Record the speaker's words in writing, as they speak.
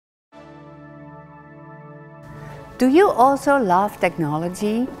Do you also love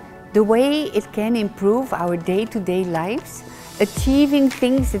technology? The way it can improve our day-to-day lives? Achieving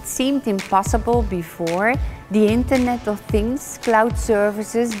things that seemed impossible before? The Internet of Things, cloud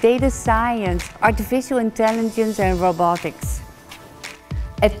services, data science, artificial intelligence and robotics.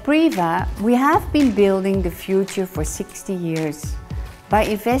 At Priva, we have been building the future for 60 years. By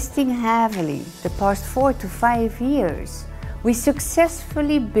investing heavily the past 4 to 5 years, we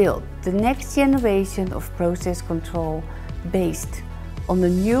successfully built the next generation of process control based on the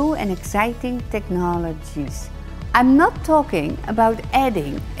new and exciting technologies. I'm not talking about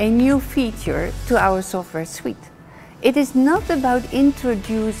adding a new feature to our software suite. It is not about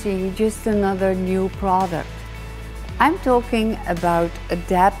introducing just another new product. I'm talking about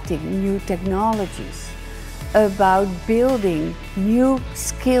adapting new technologies, about building new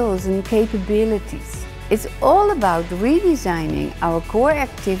skills and capabilities. It's all about redesigning our core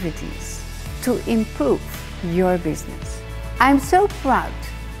activities to improve your business. I'm so proud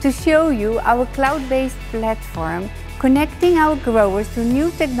to show you our cloud-based platform connecting our growers to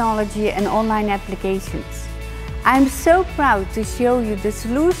new technology and online applications. I'm so proud to show you the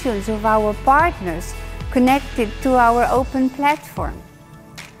solutions of our partners connected to our open platform.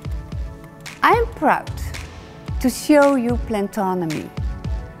 I'm proud to show you Plantonomy,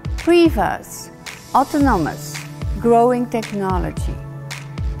 Priva's autonomous growing technology.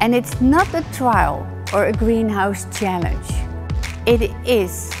 And it's not a trial or a greenhouse challenge. It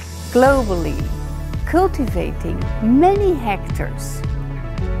is globally cultivating many hectares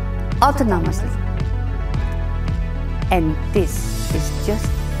autonomously. And this is just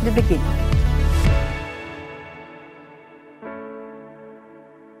the beginning.